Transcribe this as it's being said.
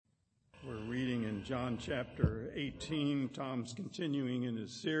in John chapter 18. Tom's continuing in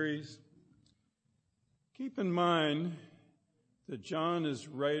his series. Keep in mind that John is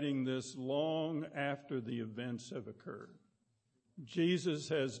writing this long after the events have occurred. Jesus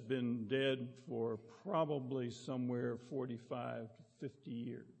has been dead for probably somewhere 45 to 50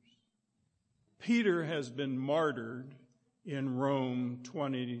 years. Peter has been martyred in Rome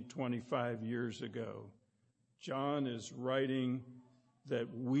 20 to 25 years ago. John is writing that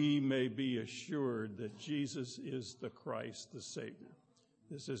we may be assured that Jesus is the Christ, the Savior.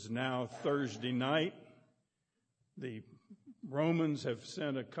 This is now Thursday night. The Romans have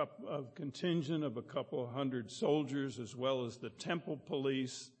sent a contingent of a couple hundred soldiers as well as the temple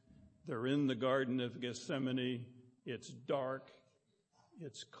police. They're in the Garden of Gethsemane. It's dark.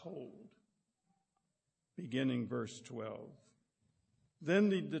 It's cold. Beginning verse 12. Then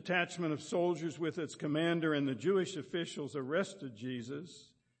the detachment of soldiers with its commander and the Jewish officials arrested Jesus.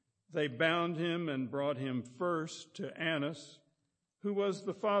 They bound him and brought him first to Annas, who was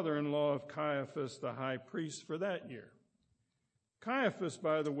the father-in-law of Caiaphas, the high priest for that year. Caiaphas,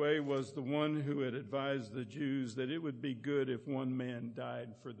 by the way, was the one who had advised the Jews that it would be good if one man died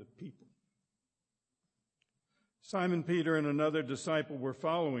for the people. Simon Peter and another disciple were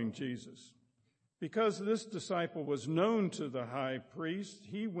following Jesus. Because this disciple was known to the high priest,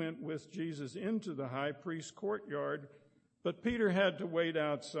 he went with Jesus into the high priest's courtyard, but Peter had to wait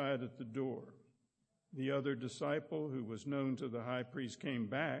outside at the door. The other disciple, who was known to the high priest, came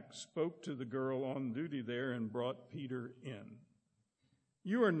back, spoke to the girl on duty there, and brought Peter in.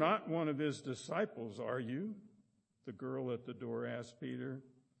 "You are not one of his disciples, are you?" the girl at the door asked Peter.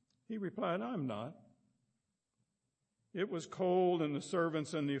 He replied, "I'm not." It was cold, and the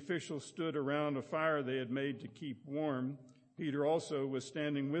servants and the officials stood around a fire they had made to keep warm. Peter also was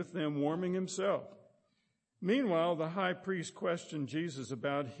standing with them, warming himself. Meanwhile, the high priest questioned Jesus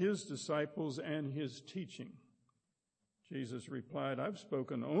about his disciples and his teaching. Jesus replied, "I've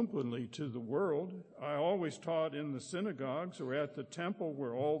spoken openly to the world. I always taught in the synagogues or at the temple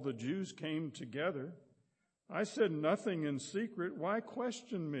where all the Jews came together. I said nothing in secret. Why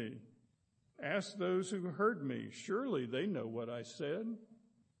question me? Ask those who heard me. Surely they know what I said."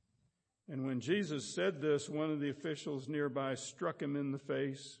 And when Jesus said this, one of the officials nearby struck him in the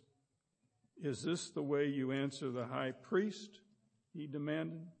face. "Is this the way you answer the high priest?" he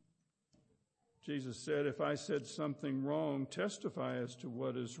demanded. Jesus said, "If I said something wrong, testify as to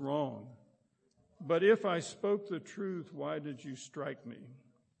what is wrong. But if I spoke the truth, why did you strike me?"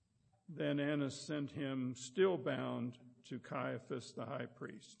 Then Annas sent him, still bound, to Caiaphas the high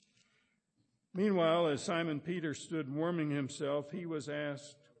priest. Meanwhile, as Simon Peter stood warming himself, he was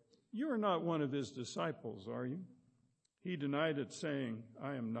asked, "You are not one of his disciples, are you?" He denied it, saying,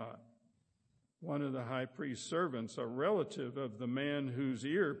 "I am not." One of the high priest's servants, a relative of the man whose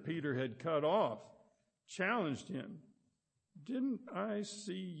ear Peter had cut off, challenged him, "Didn't I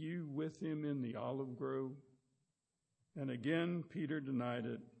see you with him in the olive grove?" And again Peter denied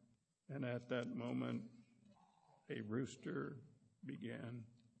it, and at that moment a rooster began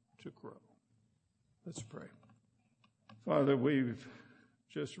to crow. Let's pray. Father, we've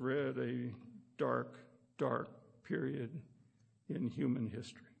just read a dark, dark period in human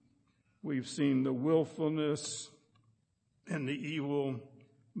history. We've seen the willfulness and the evil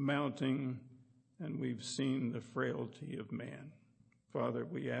mounting, and we've seen the frailty of man. Father,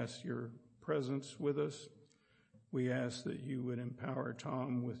 we ask your presence with us. We ask that you would empower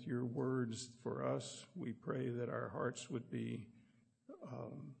Tom with your words for us. We pray that our hearts would be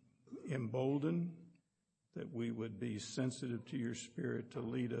emboldened, that we would be sensitive to your Spirit to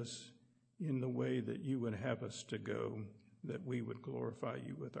lead us in the way that you would have us to go, that we would glorify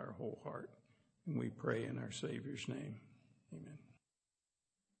you with our whole heart. And we pray in our Savior's name. Amen.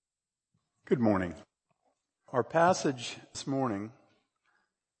 Good morning. Our passage this morning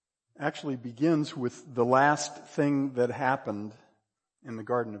actually begins with the last thing that happened in the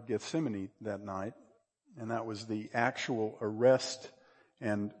Garden of Gethsemane that night, and that was the actual arrest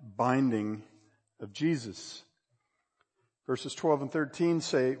and binding of Jesus. Verses 12 and 13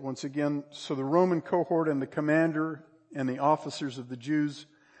 say, once again, "So the Roman cohort and the commander and the officers of the Jews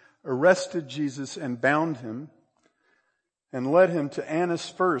arrested Jesus and bound him and led him to Annas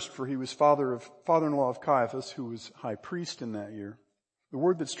first, for he was father-in-law of Caiaphas, who was high priest in that year." The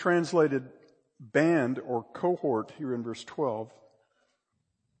word that's translated band or cohort here in verse 12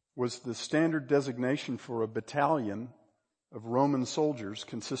 was the standard designation for a battalion of Roman soldiers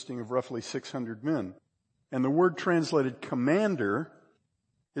consisting of roughly 600 men. And the word translated commander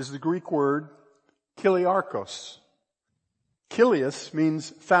is the Greek word kiliarchos. Kilios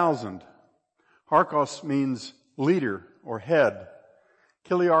means 1,000. Archos means leader or head.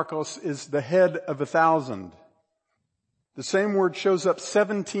 Kyriarchos is the head of 1,000. The same word shows up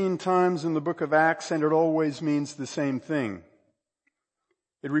 17 times in the book of Acts, and it always means the same thing.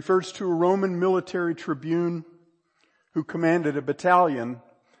 It refers to a Roman military tribune who commanded a battalion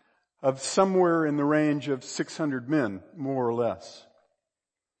of somewhere in the range of 600 men, more or less.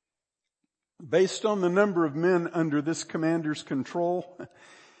 Based on the number of men under this commander's control,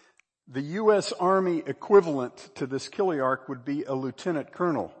 the U.S. Army equivalent to this Kyriarch would be a lieutenant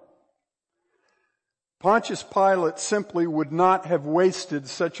colonel. Pontius Pilate simply would not have wasted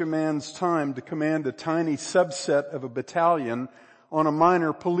such a man's time to command a tiny subset of a battalion on a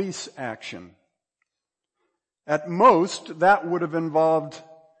minor police action. At most, that would have involved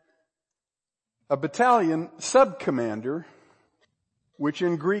a battalion sub-commander, which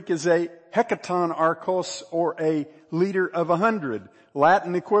in Greek is a hecaton archos, or a leader of 100.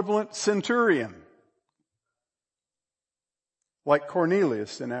 Latin equivalent, centurion. Like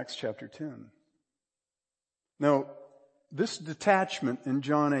Cornelius in Acts chapter 10. Now, this detachment in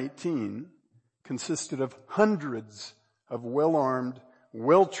John 18 consisted of hundreds of well-armed,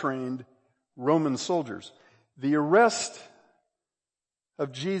 well-trained Roman soldiers. The arrest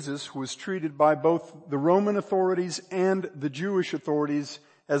of Jesus was treated by both the Roman authorities and the Jewish authorities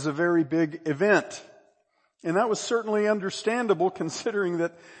as a very big event. And that was certainly understandable, considering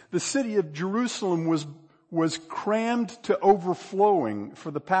that the city of Jerusalem was crammed to overflowing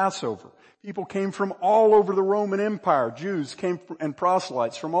for the Passover. People came from all over the Roman Empire. Jews came and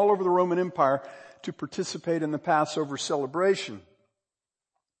proselytes from all over the Roman Empire to participate in the Passover celebration.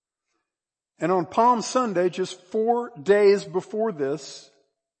 And on Palm Sunday, just 4 days before this,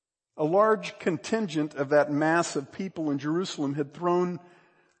 a large contingent of that mass of people in Jerusalem had thrown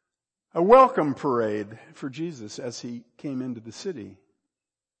a welcome parade for Jesus as he came into the city.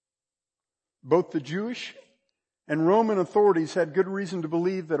 Both the Jewish and Roman authorities had good reason to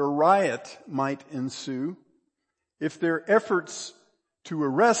believe that a riot might ensue if their efforts to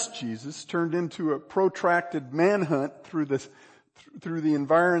arrest Jesus turned into a protracted manhunt through the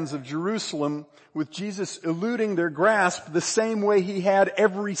environs of Jerusalem, with Jesus eluding their grasp the same way he had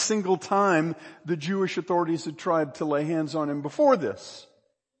every single time the Jewish authorities had tried to lay hands on him before this.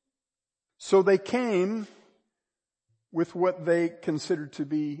 So they came with what they considered to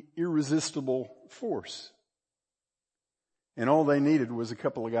be irresistible force. And all they needed was a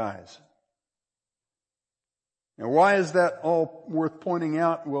couple of guys. Now, why is that all worth pointing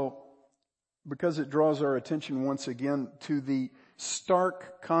out? Well, because it draws our attention once again to the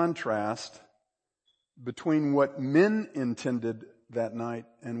stark contrast between what men intended that night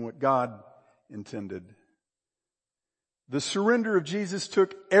and what God intended. The surrender of Jesus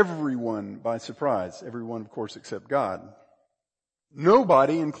took everyone by surprise. Everyone, of course, except God.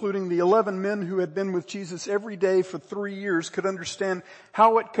 Nobody, including the 11 men who had been with Jesus every day for 3 years, could understand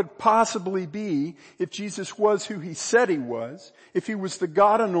how it could possibly be, if Jesus was who he said he was, if he was the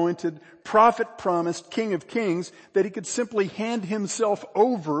God-anointed, prophet-promised King of Kings, that he could simply hand himself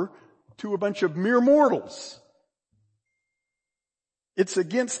over to a bunch of mere mortals. It's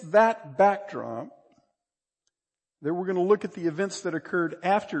against that backdrop that we're going to look at the events that occurred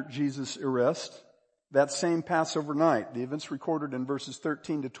after Jesus' arrest that same Passover night, the events recorded in verses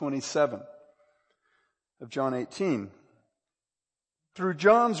 13 to 27 of John 18. Through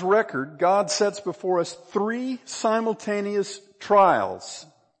John's record, God sets before us 3 simultaneous trials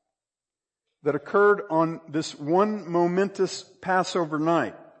that occurred on this one momentous Passover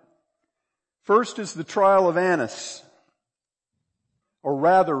night. First is the trial of Annas, or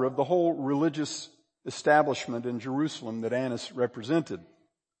rather of the whole religious establishment in Jerusalem that Annas represented.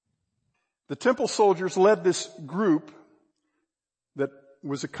 The temple soldiers led this group that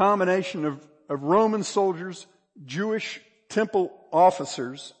was a combination of Roman soldiers, Jewish temple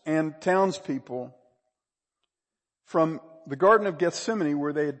officers, and townspeople from the Garden of Gethsemane,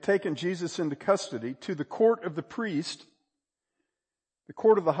 where they had taken Jesus into custody, to the court of the priest, the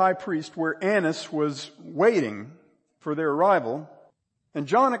court of the high priest, where Annas was waiting for their arrival. And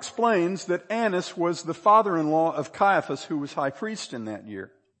John explains that Annas was the father-in-law of Caiaphas, who was high priest in that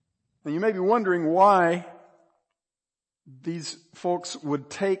year. Now you may be wondering why these folks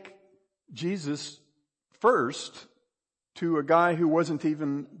would take Jesus first to a guy who wasn't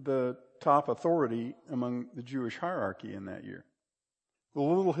even the top authority among the Jewish hierarchy in that year. Well,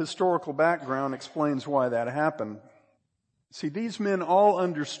 a little historical background explains why that happened. See, these men all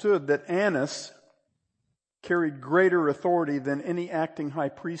understood that Annas carried greater authority than any acting high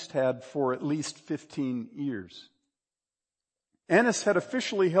priest had for at least 15 years. Annas had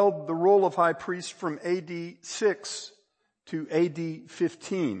officially held the role of high priest from AD 6 to AD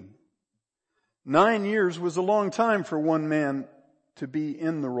 15. 9 years was a long time for one man to be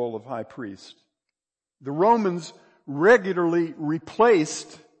in the role of high priest. The Romans regularly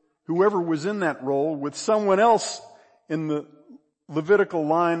replaced whoever was in that role with someone else in the Levitical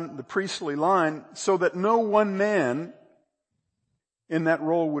line, the priestly line, so that no one man in that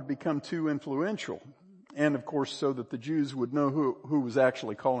role would become too influential. And of course, so that the Jews would know who was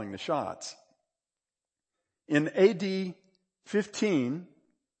actually calling the shots. In AD 15,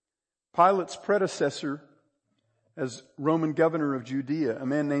 Pilate's predecessor as Roman governor of Judea, a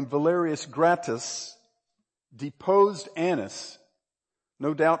man named Valerius Gratus, deposed Annas.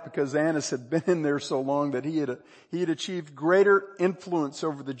 No doubt because Annas had been in there so long that he had achieved greater influence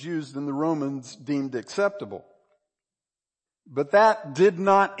over the Jews than the Romans deemed acceptable. But that did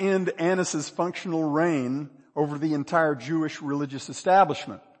not end Annas's functional reign over the entire Jewish religious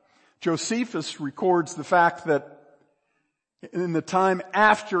establishment. Josephus records the fact that in the time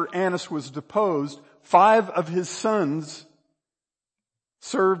after Annas was deposed, 5 of his sons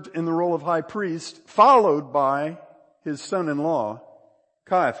served in the role of high priest, followed by his son-in-law,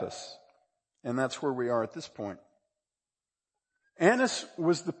 Caiaphas. And that's where we are at this point. Annas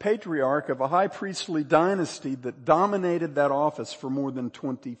was the patriarch of a high priestly dynasty that dominated that office for more than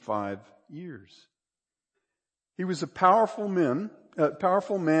 25 years. He was a powerful man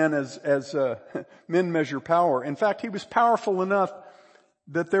as men measure power. In fact, he was powerful enough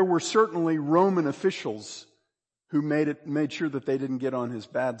that there were certainly Roman officials who made sure that they didn't get on his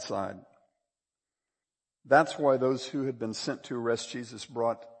bad side. That's why those who had been sent to arrest Jesus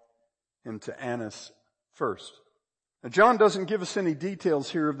brought him to Annas first. Now, John doesn't give us any details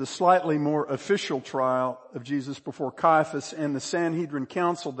here of the slightly more official trial of Jesus before Caiaphas and the Sanhedrin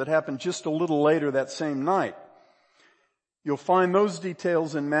Council that happened just a little later that same night. You'll find those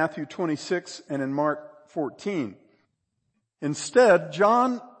details in Matthew 26 and in Mark 14. Instead,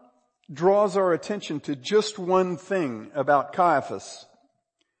 John draws our attention to just one thing about Caiaphas,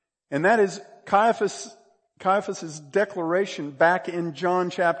 and that is Caiaphas's declaration back in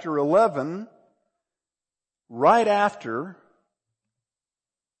John chapter 11, right after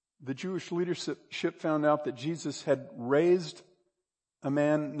the Jewish leadership found out that Jesus had raised a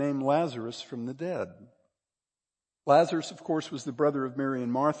man named Lazarus from the dead. Lazarus, of course, was the brother of Mary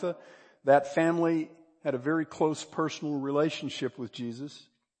and Martha. That family had a very close personal relationship with Jesus.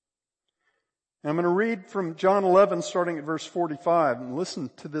 I'm going to read from John 11, starting at verse 45, and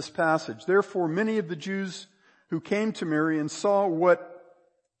listen to this passage. Therefore, many of the Jews who came to Mary and saw what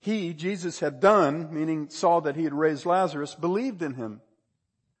he, Jesus, had done, meaning saw that he had raised Lazarus, believed in him.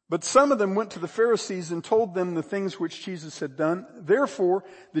 But some of them went to the Pharisees and told them the things which Jesus had done. Therefore,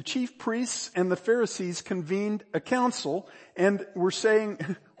 the chief priests and the Pharisees convened a council and were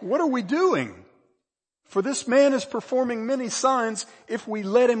saying, "What are we doing? For this man is performing many signs. If we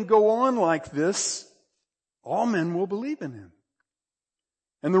let him go on like this, all men will believe in him.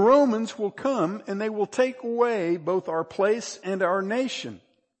 And the Romans will come and they will take away both our place and our nation."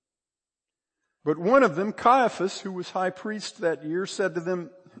 But one of them, Caiaphas, who was high priest that year, said to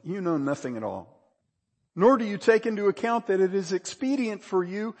them, "You know nothing at all. Nor do you take into account that it is expedient for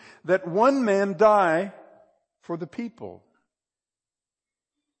you that one man die for the people,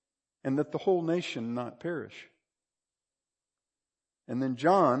 and that the whole nation not perish." And then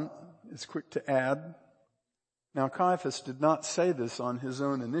John is quick to add, now Caiaphas did not say this on his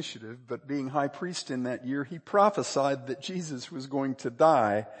own initiative, but being high priest in that year, he prophesied that Jesus was going to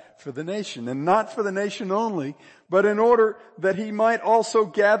die for the nation, and not for the nation only, but in order that he might also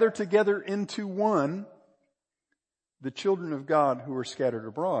gather together into one the children of God who are scattered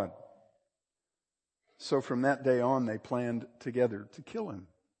abroad. So from that day on, they planned together to kill him.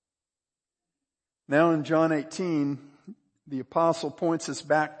 Now in John 18, the apostle points us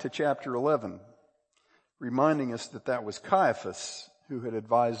back to chapter 11, reminding us that that was Caiaphas who had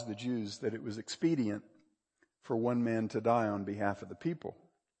advised the Jews that it was expedient for one man to die on behalf of the people.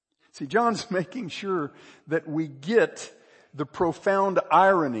 See, John's making sure that we get the profound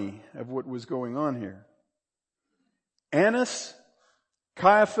irony of what was going on here. Annas,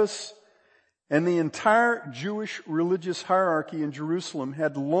 Caiaphas, and the entire Jewish religious hierarchy in Jerusalem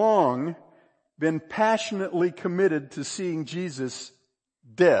had long been passionately committed to seeing Jesus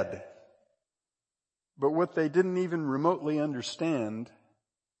dead. But what they didn't even remotely understand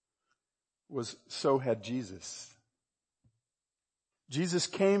was so had Jesus. Jesus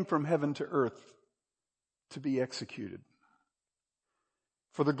came from heaven to earth to be executed.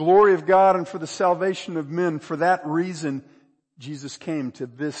 For the glory of God and for the salvation of men, for that reason, Jesus came to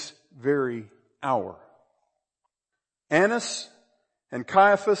this very hour. Annas and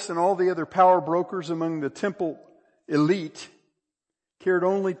Caiaphas and all the other power brokers among the temple elite cared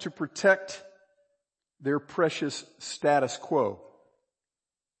only to protect their precious status quo.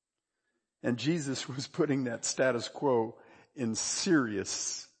 And Jesus was putting that status quo in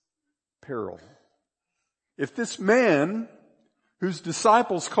serious peril. If this man, whose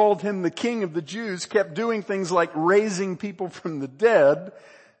disciples called him the King of the Jews, kept doing things like raising people from the dead,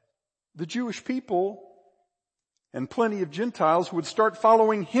 the Jewish people and plenty of Gentiles would start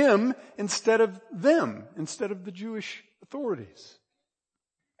following him instead of them, instead of the Jewish authorities.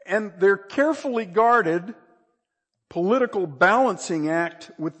 And their carefully guarded political balancing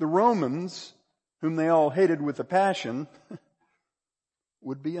act with the Romans, whom they all hated with a passion,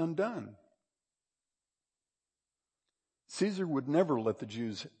 would be undone. Caesar would never let the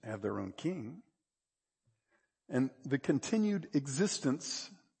Jews have their own king. And the continued existence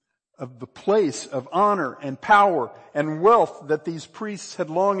of the place of honor and power and wealth that these priests had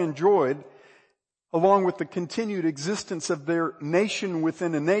long enjoyed, along with the continued existence of their nation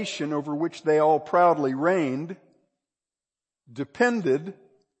within a nation over which they all proudly reigned, depended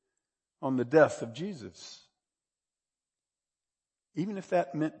on the death of Jesus. Even if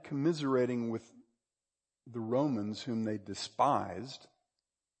that meant commiserating with the Romans whom they despised,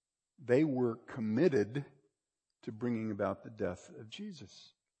 they were committed to bringing about the death of Jesus.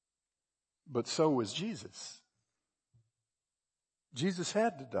 But so was Jesus. Jesus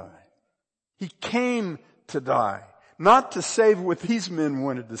had to die. He came to die, not to save what these men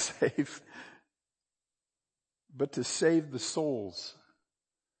wanted to save, but to save the souls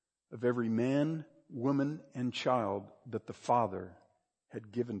of every man, woman, and child that the Father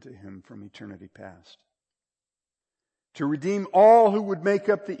had given to him from eternity past. To redeem all who would make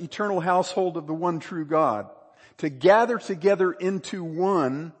up the eternal household of the one true God. To gather together into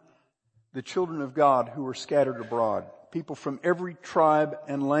one the children of God who are scattered abroad. People from every tribe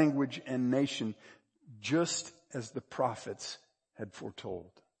and language and nation, just as the prophets had foretold.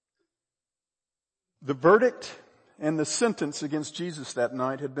 The verdict and the sentence against Jesus that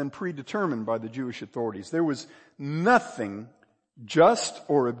night had been predetermined by the Jewish authorities. There was nothing just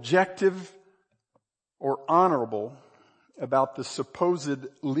or objective or honorable about the supposed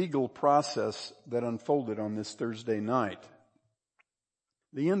legal process that unfolded on this Thursday night.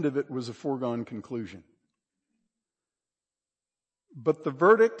 The end of it was a foregone conclusion. But the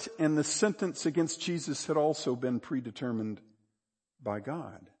verdict and the sentence against Jesus had also been predetermined by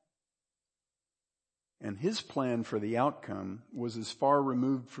God. And his plan for the outcome was as far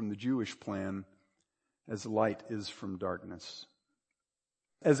removed from the Jewish plan as light is from darkness.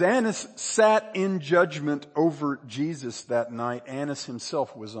 As Annas sat in judgment over Jesus that night, Annas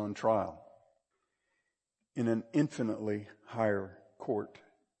himself was on trial in an infinitely higher court.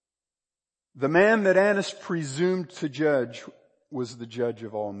 The man that Annas presumed to judge was the judge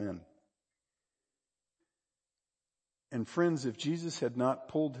of all men. And friends, if Jesus had not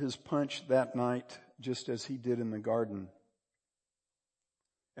pulled his punch that night, just as he did in the garden,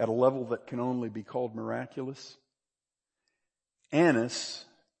 at a level that can only be called miraculous, Annas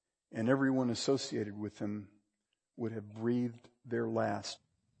and everyone associated with him would have breathed their last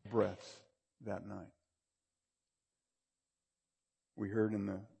breath that night. We heard in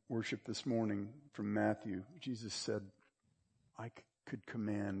the worship this morning from Matthew, Jesus said, I could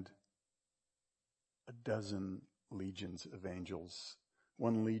command 12 legions of angels.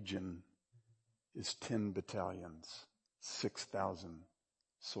 One legion is 10 battalions, 6,000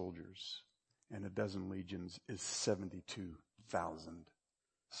 soldiers. And 12 legions is 72,000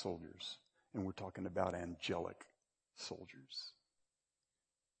 soldiers. And we're talking about angelic soldiers.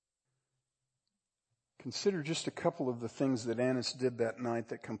 Consider just a couple of the things that Annas did that night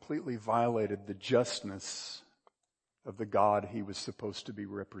that completely violated the justness of the God he was supposed to be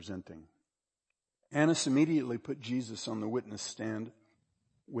representing. Annas immediately put Jesus on the witness stand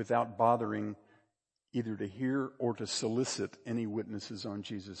without bothering either to hear or to solicit any witnesses on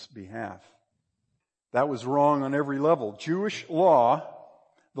Jesus' behalf. That was wrong on every level. Jewish law,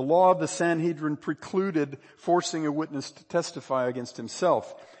 the law of the Sanhedrin, precluded forcing a witness to testify against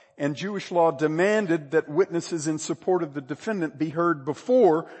himself. And Jewish law demanded that witnesses in support of the defendant be heard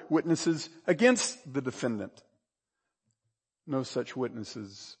before witnesses against the defendant. No such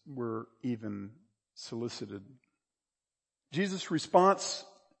witnesses were even solicited. Jesus' response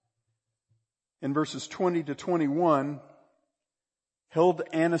in verses 20 to 21 held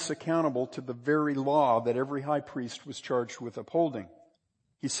Annas accountable to the very law that every high priest was charged with upholding.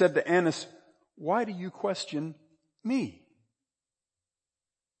 He said to Annas, "Why do you question me?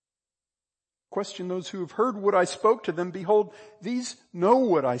 Question those who have heard what I spoke to them. Behold, these know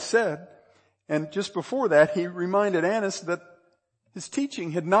what I said." And just before that, he reminded Annas that his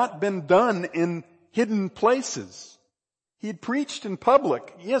teaching had not been done in hidden places. He had preached in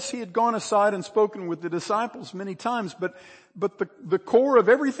public. Yes, he had gone aside and spoken with the disciples many times, but but the core of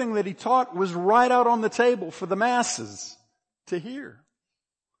everything that he taught was right out on the table for the masses to hear.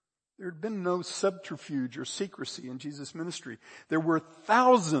 There had been no subterfuge or secrecy in Jesus' ministry. There were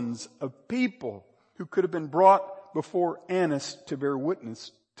thousands of people who could have been brought before Annas to bear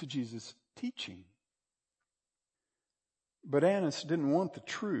witness to Jesus' teaching. But Annas didn't want the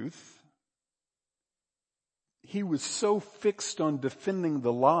truth. He was so fixed on defending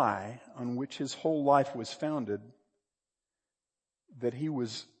the lie on which his whole life was founded that he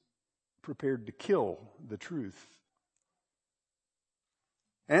was prepared to kill the truth.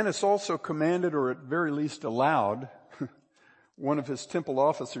 Annas also commanded, or at very least allowed, one of his temple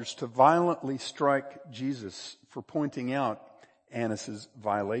officers to violently strike Jesus for pointing out Annas'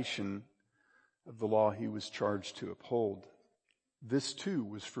 violation of the law he was charged to uphold. This too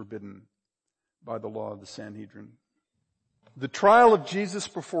was forbidden by the law of the Sanhedrin. The trial of Jesus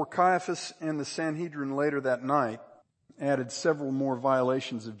before Caiaphas and the Sanhedrin later that night added several more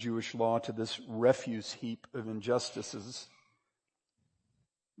violations of Jewish law to this refuse heap of injustices.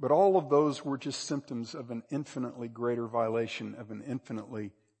 But all of those were just symptoms of an infinitely greater violation of an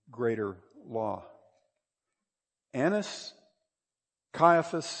infinitely greater law. Annas,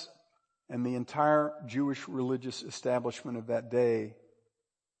 Caiaphas, and the entire Jewish religious establishment of that day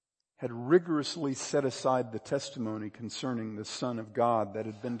had rigorously set aside the testimony concerning the Son of God that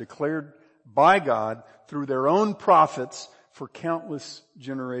had been declared by God through their own prophets for countless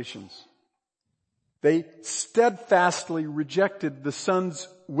generations. They steadfastly rejected the Son's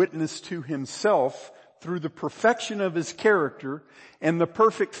witness to himself through the perfection of his character and the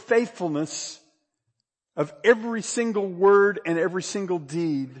perfect faithfulness of every single word and every single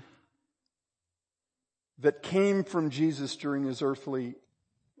deed that came from Jesus during his earthly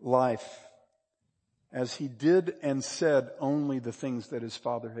life, as he did and said only the things that his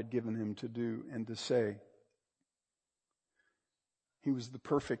Father had given him to do and to say. He was the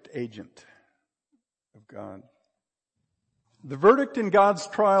perfect agent of God. The verdict in God's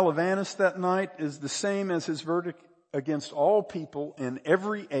trial of Annas that night is the same as his verdict against all people in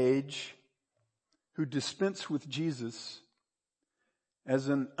every age who dispense with Jesus as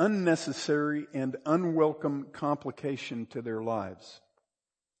an unnecessary and unwelcome complication to their lives,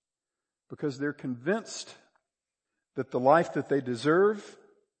 because they're convinced that the life that they deserve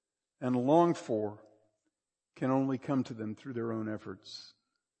and long for can only come to them through their own efforts.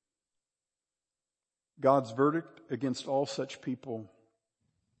 God's verdict against all such people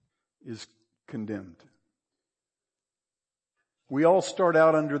is condemned. We all start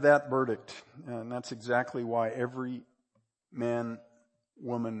out under that verdict, and that's exactly why every man,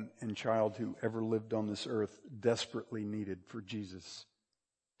 woman, and child who ever lived on this earth desperately needed for Jesus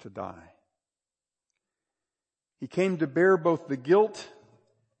to die. He came to bear both the guilt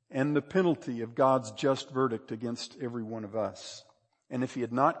and the penalty of God's just verdict against every one of us. And if he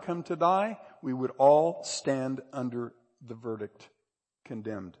had not come to die, we would all stand under the verdict,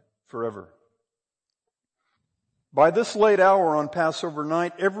 condemned forever. By this late hour on Passover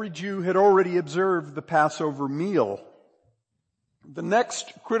night, every Jew had already observed the Passover meal. The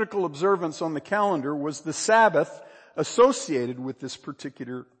next critical observance on the calendar was the Sabbath associated with this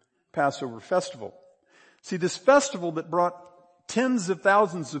particular Passover festival. See, this festival that brought tens of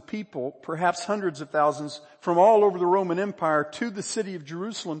thousands of people, perhaps hundreds of thousands, from all over the Roman Empire to the city of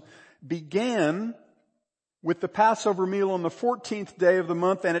Jerusalem began with the Passover meal on the 14th day of the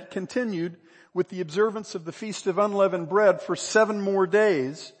month, and it continued with the observance of the Feast of Unleavened Bread for 7 more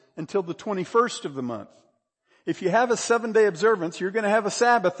days until the 21st of the month. If you have a 7-day observance, you're going to have a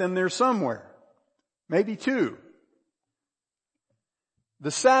Sabbath in there somewhere. Maybe 2.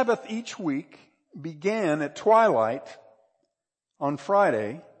 The Sabbath each week began at twilight on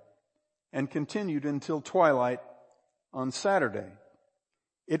Friday and continued until twilight on Saturday.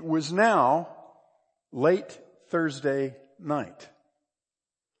 It was now late Thursday night.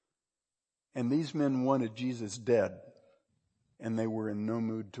 And these men wanted Jesus dead, and they were in no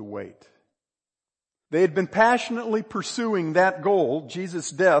mood to wait. They had been passionately pursuing that goal,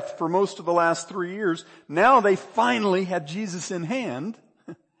 Jesus' death, for most of the last 3 years. Now they finally had Jesus in hand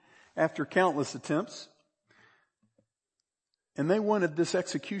after countless attempts. And they wanted this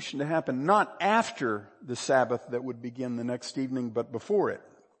execution to happen not after the Sabbath that would begin the next evening, but before it.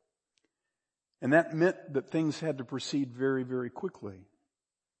 And that meant that things had to proceed very, very quickly.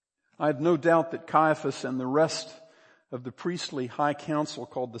 I have no doubt that Caiaphas and the rest of the priestly high council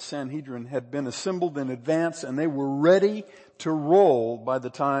called the Sanhedrin had been assembled in advance, and they were ready to roll by the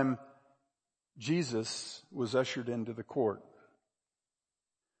time Jesus was ushered into the court.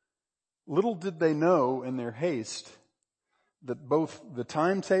 Little did they know in their haste that both the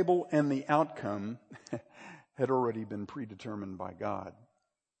timetable and the outcome had already been predetermined by God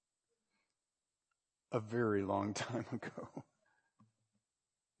a very long time ago.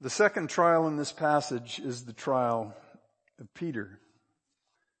 The second trial in this passage is the trial of Peter.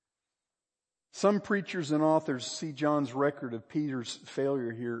 Some preachers and authors see John's record of Peter's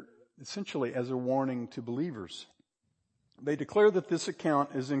failure here essentially as a warning to believers. They declare that this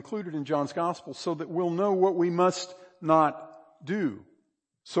account is included in John's gospel so that we'll know what we must not do.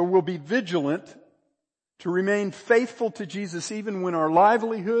 So we'll be vigilant to remain faithful to Jesus even when our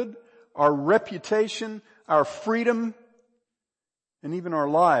livelihood, our reputation, our freedom, and even our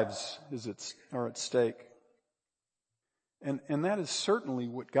lives are at stake. And that is certainly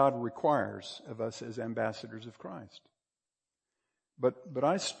what God requires of us as ambassadors of Christ. But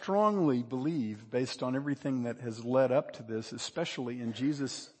I strongly believe, based on everything that has led up to this, especially in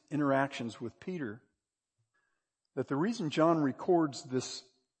Jesus' interactions with Peter, that the reason John records this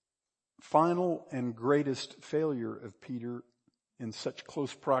final and greatest failure of Peter in such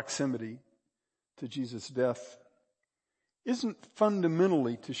close proximity to Jesus' death isn't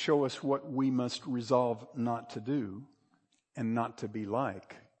fundamentally to show us what we must resolve not to do and not to be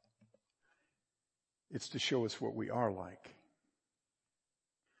like. It's to show us what we are like.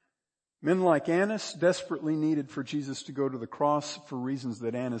 Men like Annas desperately needed for Jesus to go to the cross for reasons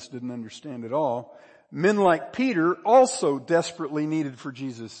that Annas didn't understand at all. Men like Peter also desperately needed for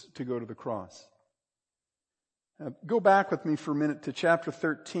Jesus to go to the cross. Go back with me for a minute to chapter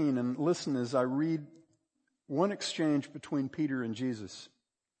 13 and listen as I read one exchange between Peter and Jesus.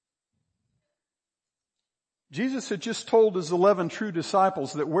 Jesus had just told his 11 true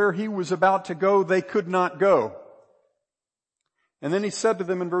disciples that where he was about to go, they could not go. And then he said to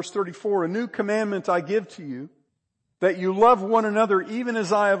them in verse 34, "A new commandment I give to you, that you love one another even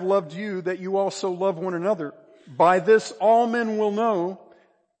as I have loved you, that you also love one another. By this all men will know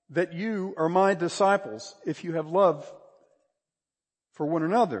that you are my disciples, if you have love for one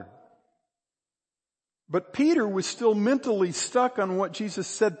another." But Peter was still mentally stuck on what Jesus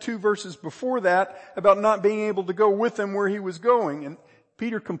said 2 verses before that about not being able to go with him where he was going. And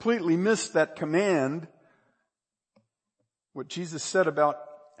Peter completely missed that command. What Jesus said about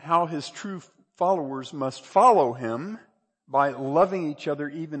how his true followers must follow him by loving each other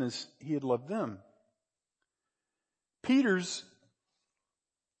even as he had loved them. Peter's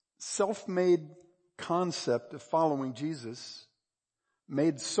self-made concept of following Jesus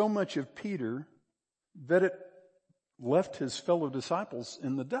made so much of Peter that it left his fellow disciples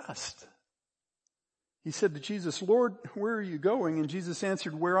in the dust. He said to Jesus, "Lord, where are you going?" And Jesus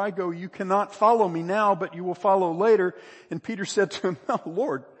answered, "Where I go, you cannot follow me now, but you will follow later." And Peter said to him, "No,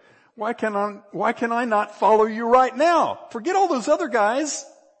 Lord, why can I not follow you right now? Forget all those other guys.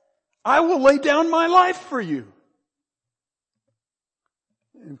 I will lay down my life for you."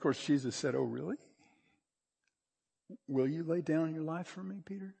 And of course, Jesus said, "Oh, really? Will you lay down your life for me,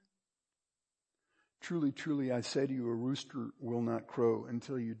 Peter? Truly, truly, I say to you, a rooster will not crow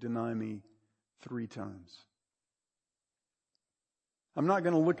until you deny me 3 times. I'm not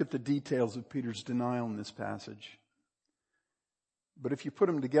going to look at the details of Peter's denial in this passage. But if you put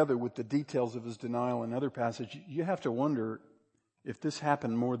them together with the details of his denial in other passages, you have to wonder if this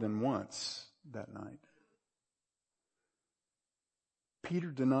happened more than once that night.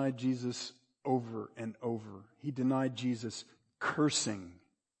 Peter denied Jesus over and over. He denied Jesus cursing.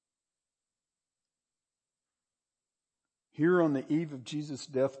 Here on the eve of Jesus'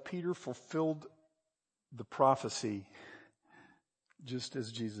 death, Peter fulfilled the prophecy just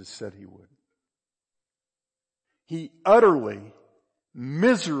as Jesus said he would. He utterly,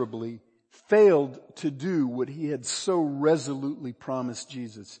 miserably failed to do what he had so resolutely promised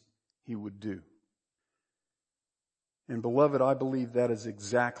Jesus he would do. And beloved, I believe that is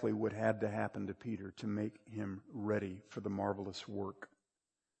exactly what had to happen to Peter to make him ready for the marvelous work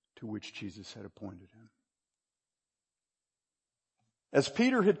to which Jesus had appointed him. As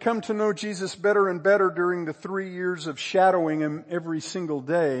Peter had come to know Jesus better and better during the 3 years of shadowing him every single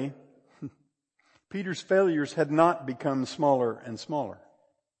day, Peter's failures had not become smaller and smaller.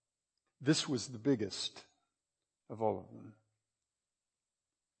 This was the biggest of all of them.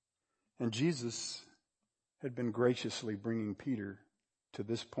 And Jesus had been graciously bringing Peter to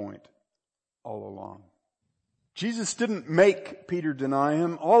this point all along. Jesus didn't make Peter deny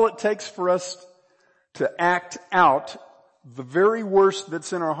him. All it takes for us to act out the very worst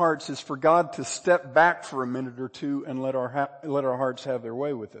that's in our hearts is for God to step back for a minute or two and let our hearts have their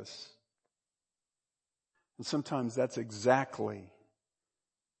way with us. And sometimes that's exactly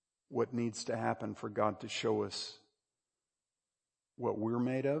what needs to happen for God to show us what we're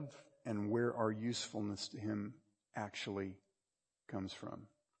made of and where our usefulness to Him actually comes from.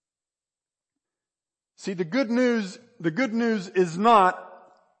 See, the good news is not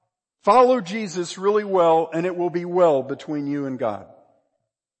follow Jesus really well and it will be well between you and God.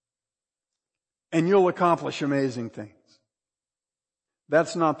 And you'll accomplish amazing things.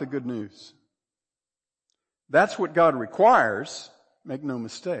 That's not the good news. That's what God requires, make no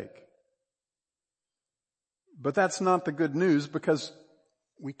mistake. But that's not the good news because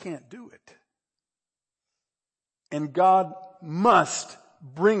we can't do it. And God must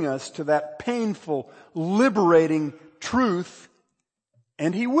bring us to that painful, liberating truth,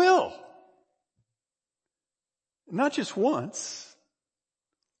 and He will. Not just once,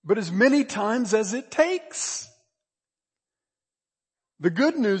 but as many times as it takes. The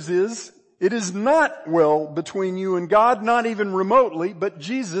good news is, it is not well between you and God, not even remotely, but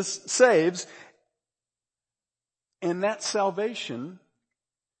Jesus saves. And that salvation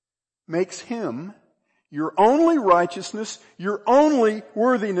makes Him your only righteousness, your only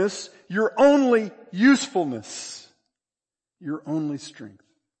worthiness, your only usefulness, your only strength.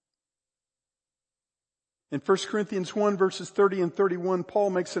 In 1 Corinthians 1 verses 30 and 31, Paul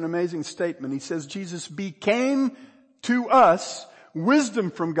makes an amazing statement. He says, Jesus became to us wisdom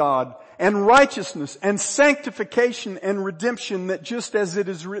from God and righteousness and sanctification and redemption, that just as it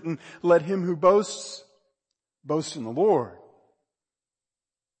is written, let him who boasts, boast in the Lord.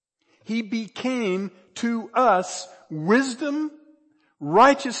 He became to us wisdom,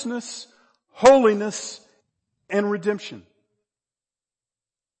 righteousness, holiness, and redemption.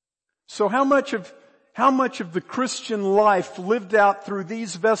 So how much of the Christian life lived out through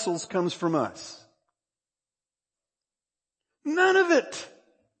these vessels comes from us? None of it.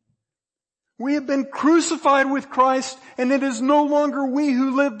 We have been crucified with Christ, and it is no longer we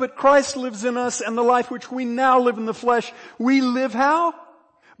who live, but Christ lives in us, and the life which we now live in the flesh, we live how?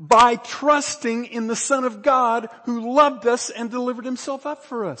 By trusting in the Son of God who loved us and delivered Himself up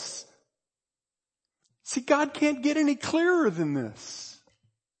for us. See, God can't get any clearer than this.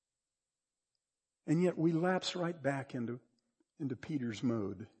 And yet we lapse right back into Peter's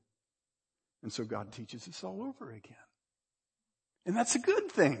mode. And so God teaches us all over again. And that's a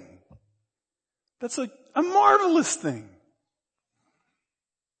good thing. That's a marvelous thing.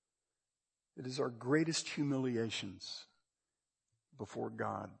 It is our greatest humiliations before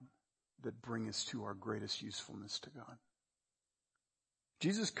God that bring us to our greatest usefulness to God.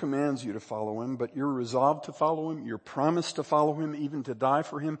 Jesus commands you to follow Him, but your resolve to follow Him, your promise to follow Him, even to die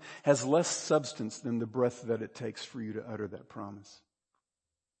for Him, has less substance than the breath that it takes for you to utter that promise.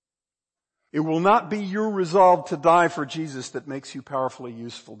 It will not be your resolve to die for Jesus that makes you powerfully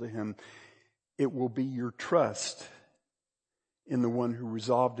useful to Him. It will be your trust in the one who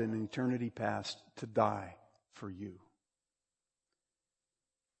resolved in eternity past to die for you,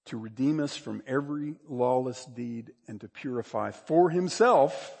 to redeem us from every lawless deed and to purify for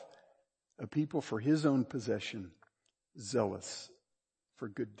Himself a people for His own possession, zealous for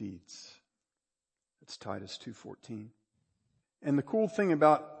good deeds. That's Titus 2:14. And the cool thing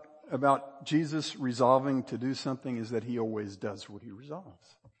about Jesus resolving to do something is that He always does what He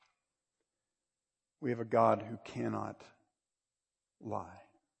resolves. We have a God who cannot lie.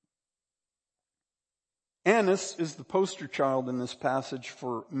 Annas is the poster child in this passage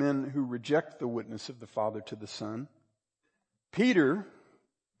for men who reject the witness of the Father to the Son. Peter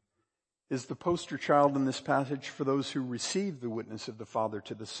is the poster child in this passage for those who receive the witness of the Father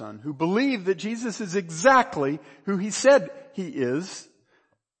to the Son, who believe that Jesus is exactly who He said He is.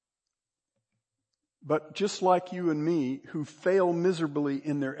 But just like you and me, who fail miserably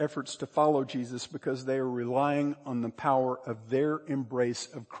in their efforts to follow Jesus because they are relying on the power of their embrace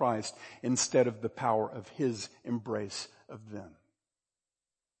of Christ instead of the power of His embrace of them.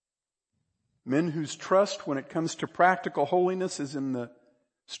 Men whose trust when it comes to practical holiness is in the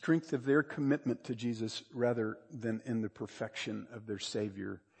strength of their commitment to Jesus rather than in the perfection of their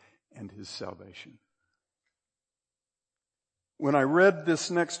Savior and His salvation. When I read this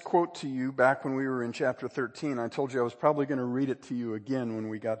next quote to you back when we were in chapter 13, I told you I was probably going to read it to you again when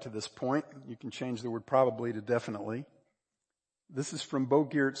we got to this point. You can change the word probably to definitely. This is from Bo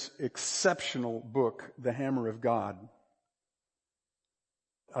Geert's exceptional book, The Hammer of God.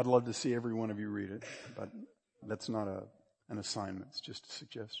 I'd love to see every one of you read it, but that's not an assignment. It's just a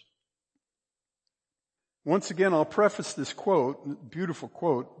suggestion. Once again, I'll preface this quote, beautiful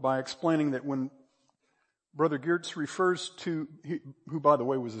quote, by explaining that when Brother Geertz refers to, who by the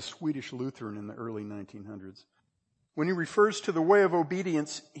way was a Swedish Lutheran in the early 1900s. When he refers to the way of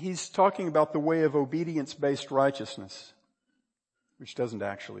obedience, he's talking about the way of obedience-based righteousness, which doesn't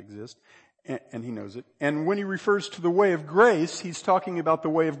actually exist, and he knows it. And when he refers to the way of grace, he's talking about the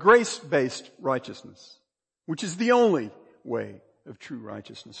way of grace-based righteousness, which is the only way of true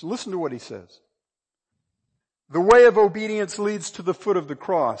righteousness. Listen to what he says. The way of obedience leads to the foot of the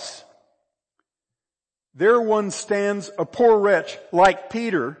cross. There one stands, a poor wretch like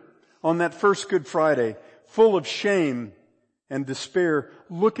Peter on that first Good Friday, full of shame and despair,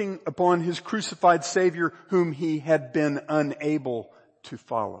 looking upon his crucified Savior whom he had been unable to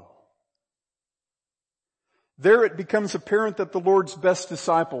follow. There it becomes apparent that the Lord's best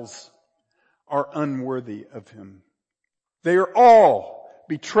disciples are unworthy of him. They are all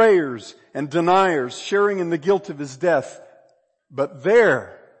betrayers and deniers, sharing in the guilt of his death. But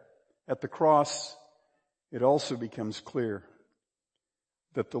there, at the cross, it also becomes clear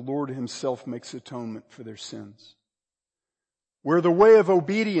that the Lord himself makes atonement for their sins. Where the way of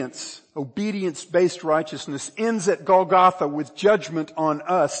obedience-based righteousness ends at Golgotha with judgment on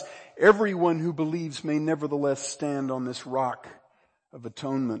us, everyone who believes may nevertheless stand on this rock of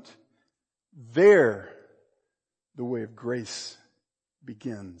atonement. There, the way of grace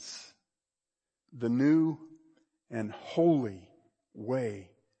begins. The new and holy way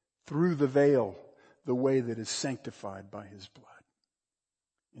through the veil, the way that is sanctified by his blood.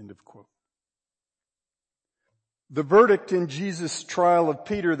 End of quote. The verdict in Jesus' trial of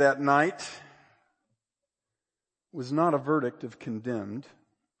Peter that night was not a verdict of condemned.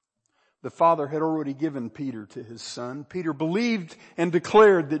 The Father had already given Peter to his Son. Peter believed and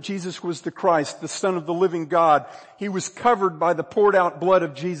declared that Jesus was the Christ, the Son of the living God. He was covered by the poured out blood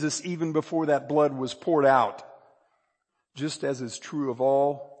of Jesus even before that blood was poured out. Just as is true of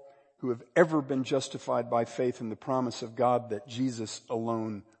all who have ever been justified by faith in the promise of God that Jesus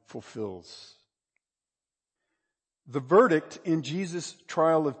alone fulfills. The verdict in Jesus'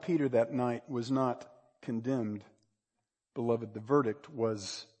 trial of Peter that night was not condemned. Beloved, the verdict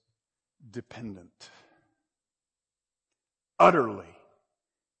was dependent. Utterly,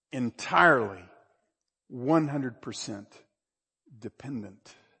 entirely, 100%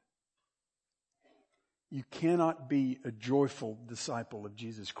 dependent. You cannot be a joyful disciple of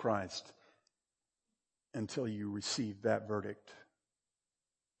Jesus Christ until you receive that verdict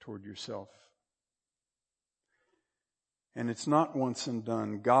toward yourself. And it's not once and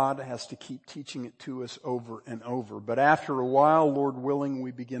done. God has to keep teaching it to us over and over. But after a while, Lord willing,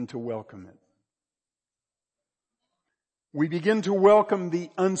 we begin to welcome it. We begin to welcome the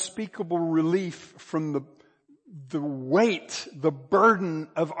unspeakable relief from the weight, the burden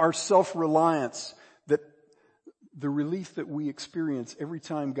of our self-reliance, that the relief that we experience every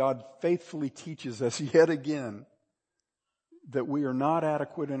time God faithfully teaches us yet again that we are not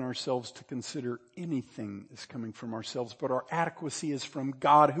adequate in ourselves to consider anything as coming from ourselves, but our adequacy is from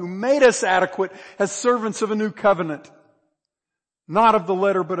God who made us adequate as servants of a new covenant. Not of the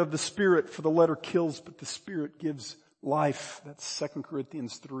letter, but of the Spirit, for the letter kills, but the Spirit gives life. That's 2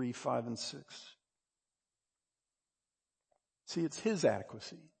 Corinthians 3, 5, and 6. See, it's his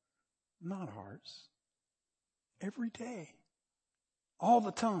adequacy, not ours. Every day. All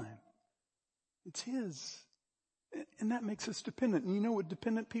the time. It's his. And that makes us dependent. And you know what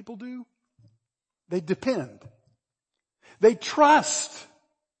dependent people do? They depend. They trust.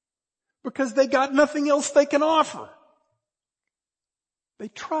 Because they got nothing else they can offer. They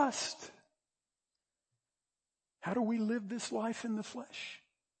trust. How do we live this life in the flesh?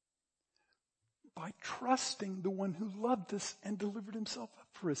 By trusting the one who loved us and delivered himself up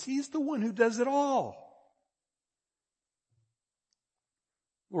for us. He's the one who does it all.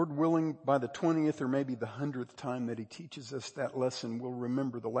 Lord willing, by the 20th or maybe the 100th time that he teaches us that lesson, we'll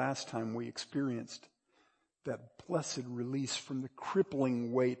remember the last time we experienced that blessed release from the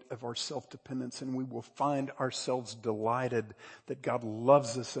crippling weight of our self-dependence, and we will find ourselves delighted that God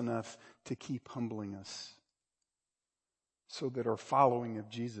loves us enough to keep humbling us so that our following of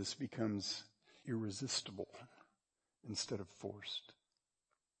Jesus becomes irresistible instead of forced.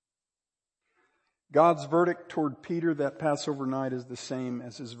 God's verdict toward Peter that Passover night is the same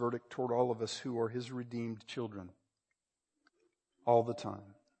as his verdict toward all of us who are his redeemed children. All the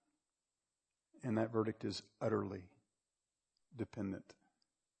time. And that verdict is utterly dependent.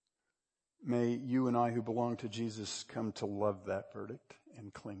 May you and I who belong to Jesus come to love that verdict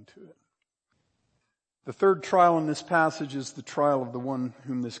and cling to it. The third trial in this passage is the trial of the one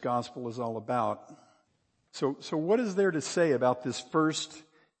whom this gospel is all about. So what is there to say about this first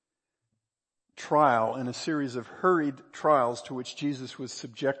trial in a series of hurried trials to which Jesus was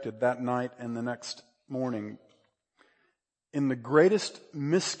subjected that night and the next morning in the greatest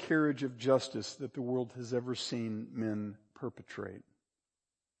miscarriage of justice that the world has ever seen men perpetrate?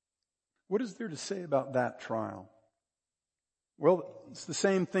 What is there to say about that trial? Well, it's the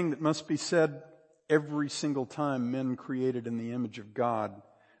same thing that must be said every single time men created in the image of God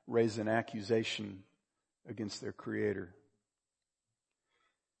raise an accusation against their Creator.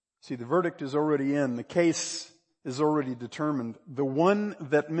 See, the verdict is already in. The case is already determined. The one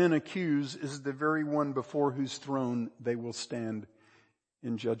that men accuse is the very one before whose throne they will stand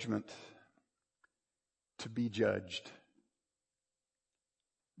in judgment to be judged.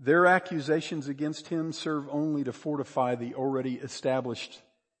 Their accusations against him serve only to fortify the already established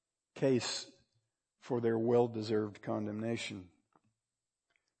case for their well-deserved condemnation.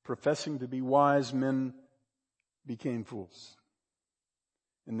 Professing to be wise, men became fools.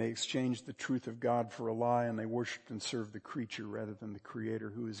 And they exchanged the truth of God for a lie, and they worshiped and served the creature rather than the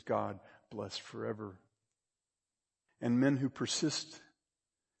Creator, who is God, blessed forever. And men who persist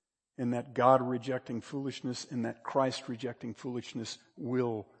in that God-rejecting foolishness, in that Christ-rejecting foolishness,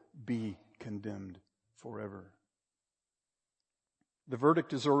 will be condemned forever. The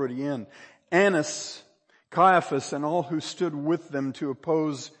verdict is already in. Annas, Caiaphas, and all who stood with them to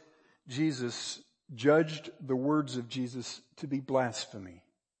oppose Jesus judged the words of Jesus to be blasphemy,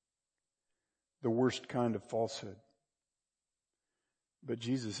 the worst kind of falsehood. But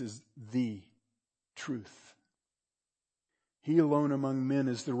Jesus is the truth. He alone among men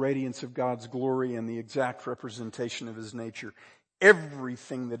is the radiance of God's glory and the exact representation of His nature.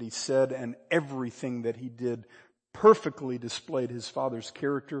 Everything that He said and everything that He did perfectly displayed His Father's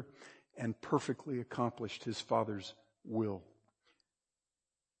character and perfectly accomplished His Father's will.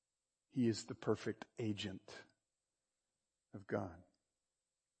 He is the perfect agent of God.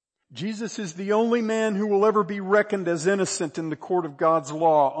 Jesus is the only man who will ever be reckoned as innocent in the court of God's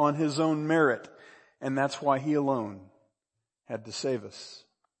law on His own merit, and that's why He alone had to save us.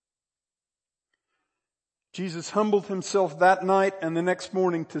 Jesus humbled Himself that night and the next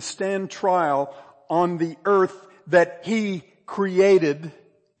morning to stand trial on the earth that He created,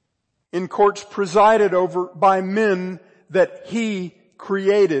 in courts presided over by men that He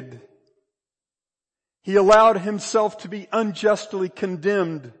created. He allowed Himself to be unjustly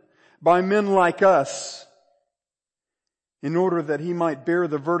condemned by men like us in order that He might bear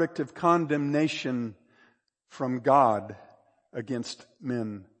the verdict of condemnation from God against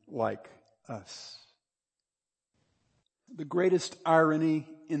men like us. The greatest irony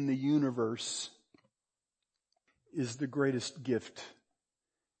in the universe is the greatest gift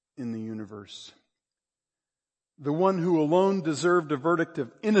in the universe. The one who alone deserved a verdict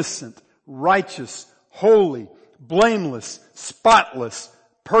of innocent, righteous, holy, blameless, spotless,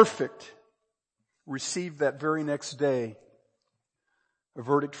 perfect, received that very next day a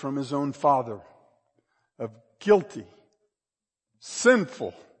verdict from His own Father of guilty,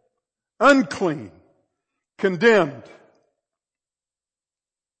 sinful, unclean, condemned.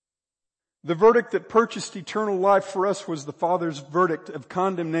 The verdict that purchased eternal life for us was the Father's verdict of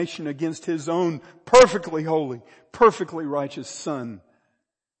condemnation against His own perfectly holy, perfectly righteous Son,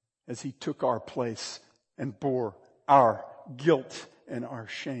 as He took our place and bore our guilt and our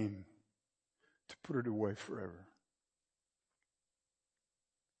shame to put it away forever.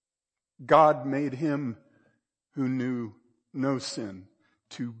 God made Him who knew no sin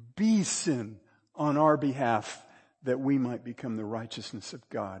to be sin on our behalf, that we might become the righteousness of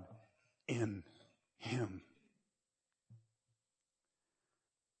God in Him.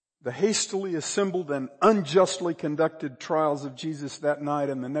 The hastily assembled and unjustly conducted trials of Jesus that night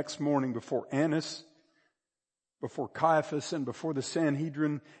and the next morning before Annas, before Caiaphas, and before the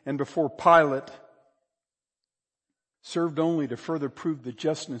Sanhedrin, and before Pilate, served only to further prove the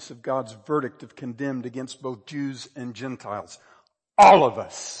justness of God's verdict of condemned against both Jews and Gentiles. All of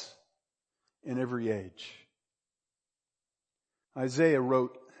us, in every age. Isaiah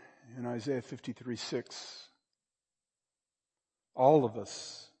wrote in Isaiah 53:6, all of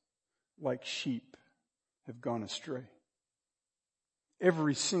us, like sheep, have gone astray.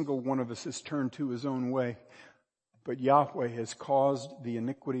 Every single one of us has turned to his own way, but Yahweh has caused the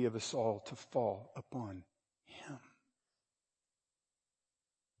iniquity of us all to fall upon Him.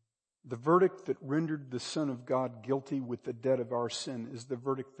 The verdict that rendered the Son of God guilty with the debt of our sin is the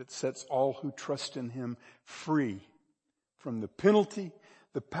verdict that sets all who trust in Him free from the penalty,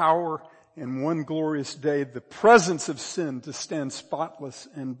 the power, and one glorious day, the presence of sin, to stand spotless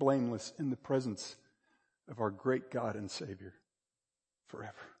and blameless in the presence of our great God and Savior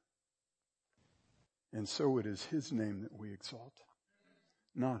forever. And so it is His name that we exalt,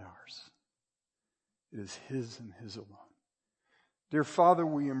 not ours. It is His and His alone. Dear Father,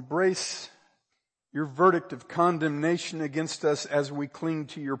 we embrace Your verdict of condemnation against us as we cling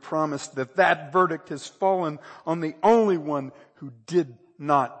to Your promise that that verdict has fallen on the only one who did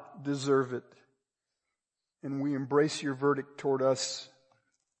not deserve it. And we embrace Your verdict toward us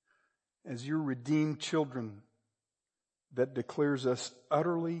as Your redeemed children that declares us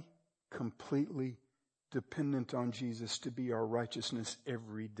utterly, completely dependent on Jesus to be our righteousness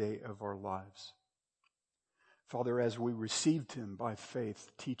every day of our lives. Father, as we received him by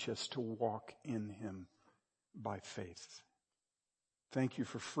faith, teach us to walk in him by faith. Thank you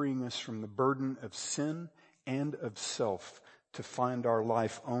for freeing us from the burden of sin and of self to find our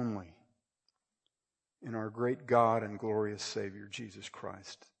life only in our great God and glorious Savior, Jesus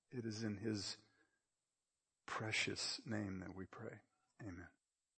Christ. It is in his precious name that we pray. Amen.